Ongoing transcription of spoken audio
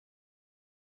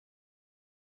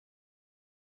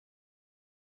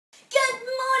Good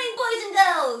morning, boys and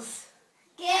girls.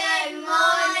 Good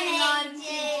morning, Auntie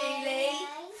Julie.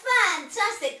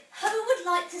 Fantastic. Who would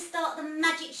like to start the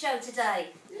magic show today?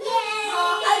 Yay!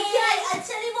 Okay, I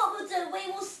tell you what we'll do.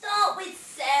 We will start with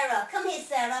Sarah. Come here,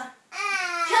 Sarah.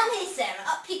 Come here, Sarah.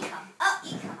 Up you come. Up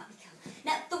you come. Up you come.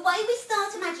 Now, the way we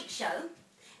start a magic show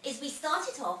is we start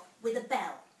it off with a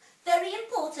bell. Very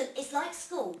important. It's like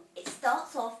school. It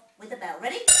starts off with a bell.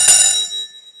 Ready?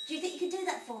 Do you think you can do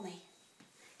that for me?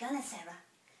 Go on then, Sarah.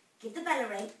 Give the bell a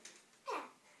ring.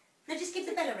 No, just give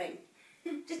the bell a ring.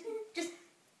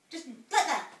 Just like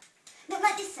that. No,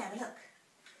 like this, Sarah, look.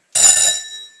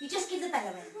 You just give the bell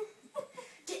a ring.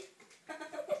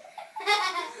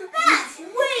 That's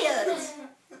weird.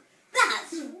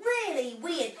 That's really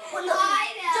weird. Well, look,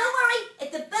 don't worry.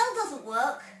 If the bell doesn't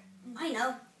work, I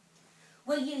know.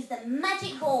 We'll use the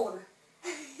magic horn.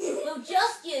 We'll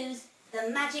just use the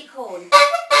magic horn.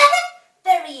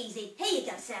 Very easy. Here you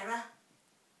go, Sarah.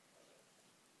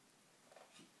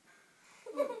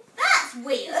 That's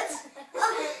weird.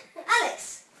 Oh,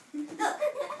 Alex, look.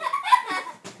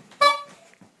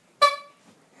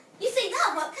 You see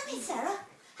that one? Come here, Sarah.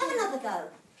 Have another go.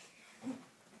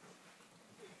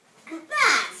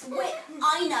 That's weird.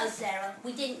 I know, Sarah.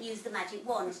 We didn't use the magic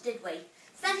wand, did we?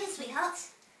 Stand here, sweetheart.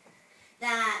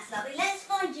 That's lovely. Let's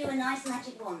find you a nice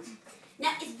magic wand.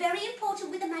 Now, it's very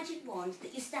important with a magic wand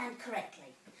that you stand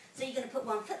correctly. So you're going to put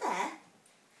one foot there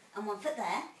and one foot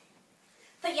there.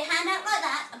 Put your hand out like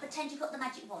that and pretend you've got the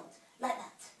magic wand. Like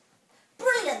that.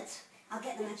 Brilliant! I'll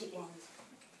get the magic wand.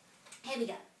 Here we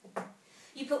go.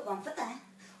 You put one foot there,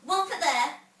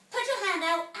 put your hand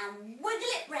out and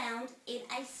wiggle it round in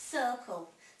a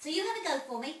circle. So you have a go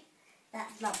for me.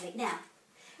 That's lovely. Now,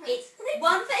 it's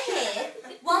one foot here,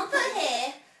 one foot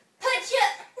here, put your...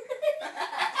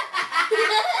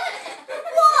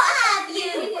 What have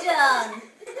you done?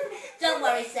 Don't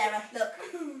worry, Sarah. Look,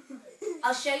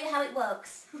 I'll show you how it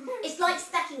works. It's like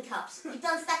stacking cups. You've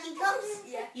done stacking cups?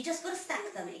 Yeah. You just got to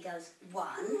stack them. It goes 1,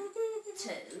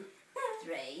 2,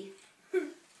 3,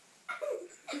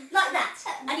 like that.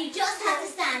 And you just have to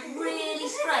stand really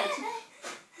straight.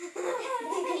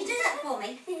 Can you do that for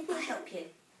me? I'll help you.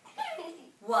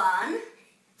 1,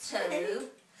 2.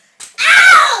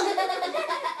 Ow!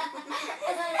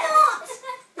 Not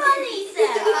funny,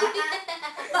 Sarah.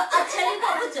 But I'll tell you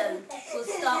what we'll do. We'll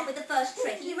start with the first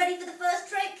trick. Are you ready for the first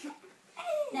trick?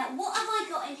 Now, what have I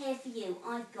got in here for you?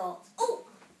 I've got,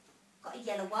 got a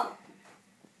yellow one.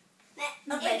 A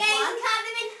red one. Cut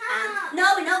them in half.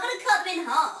 No, we're not going to cut them in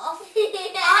half.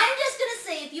 I'm just going to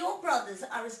see if your brothers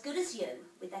are as good as you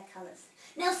with their colours.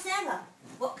 Now, Sarah,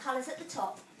 what colour's at the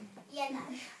top? Yellow.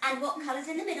 And what colour's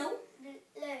in the middle?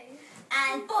 Blue.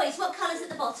 And boys, what colour's at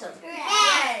the bottom?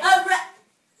 Red. Oh,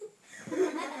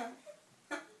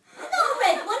 not a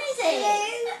red one, is it?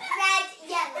 Blue, red,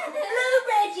 yellow. Blue,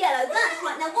 red, yellow. That's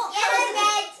right. Now, what Yellow, colour's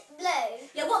red, blue.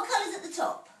 Yeah, what colour's at the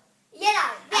top?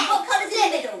 Yellow, red, And what colour's in the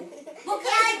middle? What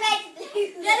colour's yellow, red,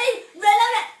 blue. red,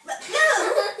 blue.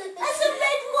 That's a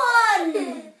red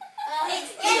one. It's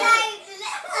Yellow,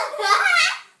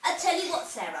 I tell you what,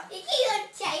 Sarah. you keep on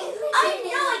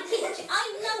changing. I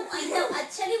know. I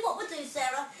tell you what we'll do,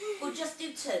 Sarah. We'll just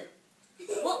do 2.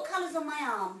 What colour's on my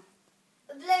arm?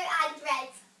 Blue and red.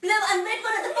 Blue and red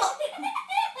one at the bottom.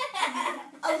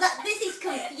 Oh, this is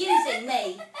confusing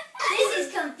me. This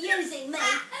is confusing me.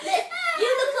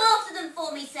 You look after them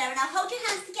for me, Sarah. Now hold your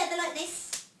hands together like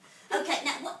this. Okay,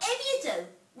 now whatever you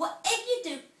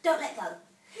do, don't let go.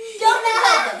 Don't let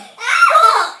go of them.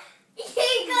 What? You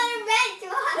got a red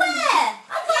one. Where?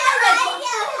 I got no red one.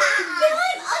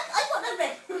 Behind, I got no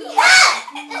red.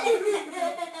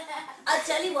 I'll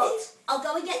tell you what, I'll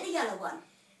go and get the yellow one.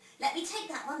 Let me take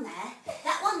that one there.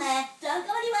 That one there. Don't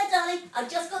go anywhere, darling. I've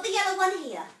just got the yellow one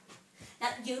here. Now,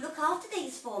 you look after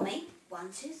these for me.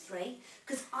 1, 2, 3.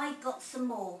 Because I've got some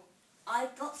more.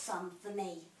 I've got some for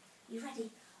me. You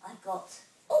ready? I've got...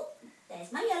 Oh,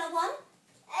 there's my yellow one.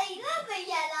 I love a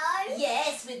yellow.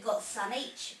 Yes, we've got some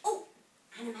each. Oh,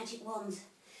 and a magic wand.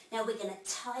 Now, we're going to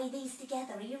tie these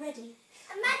together. Are you ready?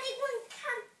 A magic one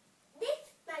can't... This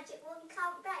magic one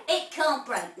can't break. It can't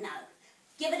break, no.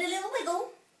 Give it a little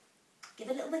wiggle. Give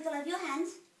it a little wiggle over your hand.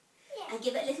 Yeah. And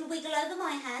give it a little wiggle over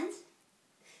my hand.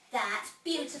 That's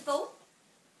beautiful.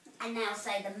 And now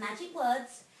say the magic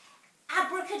words,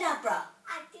 abracadabra.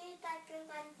 I did that with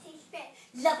 1, 2,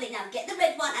 3. Lovely. Now get the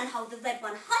red one and hold the red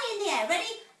one high in the air.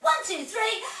 Ready? 1, 2, 3.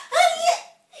 Oh, yeah.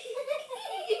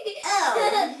 Oh.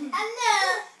 Hello.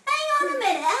 Hang on a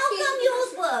minute. How come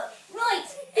yours work? Right.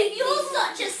 If you're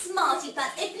such a smarty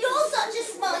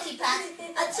pants,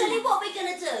 I tell you what we're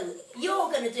going to do. You're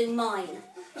going to do mine.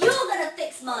 You're going to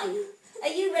fix mine. Are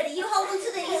you ready? You hold on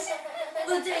to these.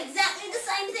 We'll do exactly the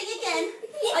same thing again.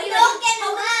 Are you Don't ready? get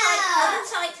Hold on tight, away. hold on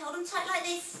tight, hold on tight like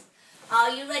this. Are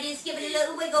you ready? Let's give it a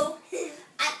little wiggle.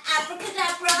 And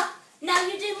abracadabra. Now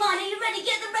you do mine. Are you ready?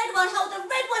 Get the red one. Hold the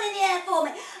red one in the air for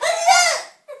me. Oh.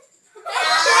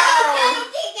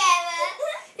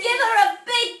 Give her a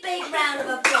big, big round of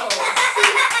applause.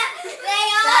 They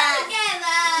are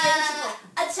together. Beautiful.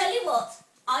 I tell you what,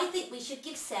 I think we should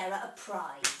give Sarah a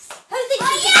prize. Who thinks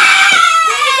we should? Yeah!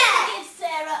 We're going to give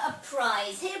Sarah a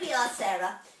prize. Here we are,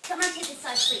 Sarah. Come on to this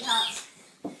side, sweetheart.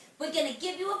 We're going to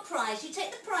give you a prize. You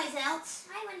take the prize out.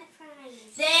 I want a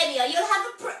prize. There we are. You'll have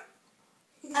a prize.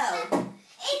 Oh.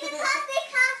 It's a plastic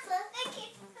castle. Thank you.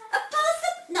 A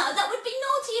parcel? No, that would be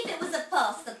naughty if it was a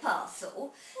pass the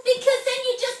parcel. Because then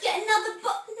you just get another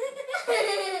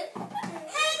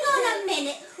Hang on a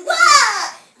minute.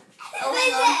 What? Oh,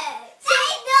 hang on.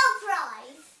 Take no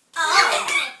prize. Oh.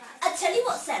 I tell you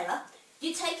what, Sarah.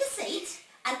 You take a seat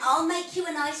and I'll make you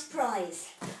a nice prize.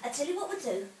 I tell you what we'll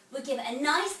do. We'll give it a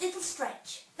nice little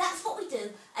stretch. That's what we do.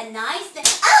 A nice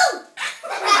Oh!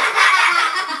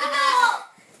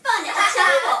 Funny.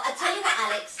 I tell you what,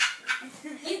 Alex.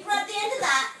 You grab the end of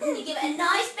that and you give it a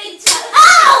nice big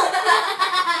Oh!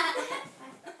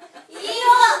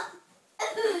 You're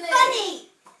funny.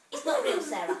 It's not real,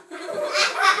 Sarah.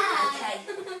 Okay.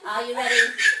 Are you ready?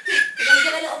 We're going to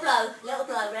give it a little blow. Little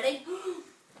blow. Ready?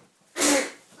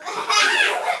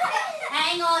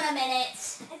 Hang on a minute.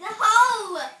 It's a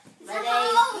hole. It's Ready? a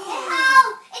hole. It's a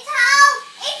hole. It's a hole.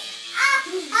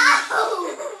 It's a hole.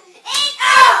 It's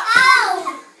a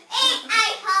hole. It's a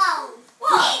hole.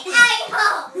 What? It's a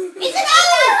hole. It's a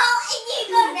hole. And you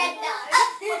got red nose.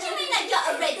 What do you mean I got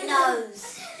a red nose?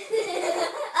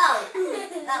 Oh,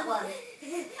 that one.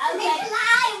 It's Okay.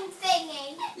 lime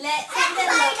thingy. Let's I have a play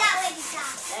little look. that with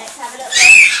that. Let's have a look.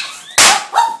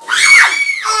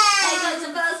 There goes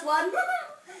the first one.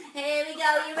 Here we go.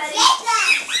 You ready? No.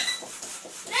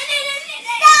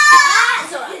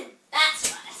 That's all right. That's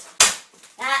all right.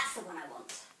 That's the one I want.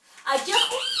 I just.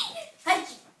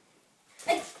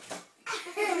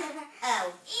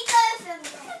 Oh. You go from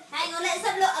there. Hang on. Let's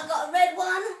have a look. I've got a red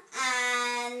one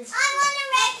and. I want a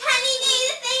red. Can you do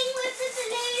the thing with the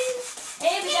balloons?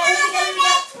 Here we go. Can I Here we have go. a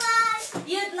red one?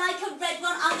 You'd like a red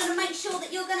one. I'm going to make sure that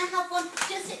you're going to have one.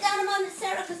 Just sit down a moment,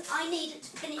 Sarah, because I need to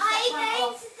finish Are that you one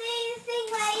going off. to do the thing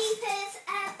where you put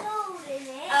a ball in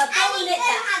it? A ball and in you it, don't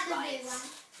that's have the right. blue one.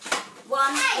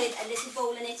 One Hey. with a little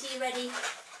ball in it. Are you ready?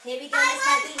 Here we go. I Let's make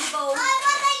want- the little ball. I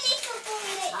want a little ball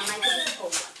in it. I'll make a little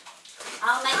ball one.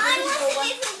 I'll make I a little ball want a one.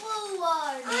 little ball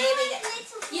one. Here we go. I want a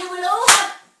little ball You will all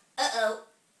have... Uh-oh.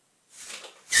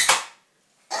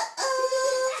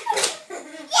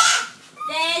 Yeah!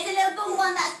 There's a little ball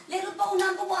one. That's little ball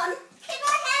number one. Can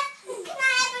I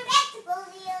have a red ball,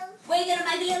 Neil? We're going to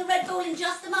make a little red ball in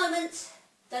just a moment.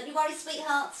 Don't you worry,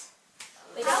 sweetheart.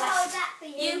 We're I'll gonna- hold that for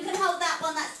you. You can hold that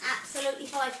one. That's absolutely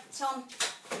fine. Tom,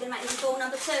 we're going to make little ball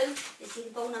number two. This is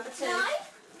ball number two. No?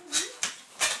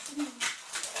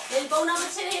 Little ball number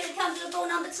two. Here it comes, little ball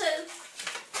number two.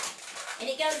 And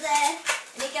it goes there.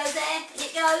 And it goes there. And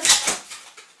it goes.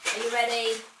 Are you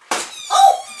ready?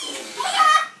 Oh!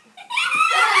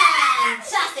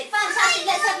 Fantastic, fantastic.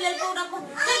 Let's have a little ball number one.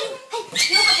 Hey,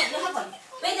 you'll have one.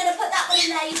 We're going to put that one in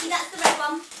there. You see, that's the red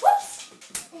one. Whoops.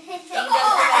 There goes the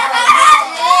red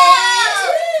one.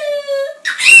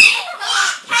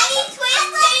 Can you twist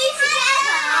two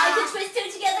together? I can twist two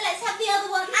together. Let's have the other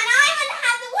one. And I want to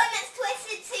have the one that's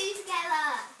twisted two together.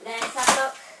 Let's have a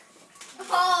look.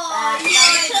 Oh, That's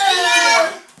number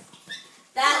two.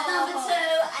 That's number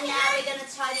two. And now we're going to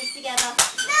tie these together.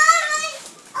 No,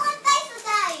 I want both of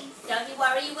those. Don't you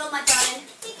worry, you will, my darling.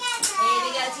 Together. Here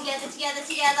we go, together, together,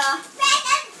 together. Red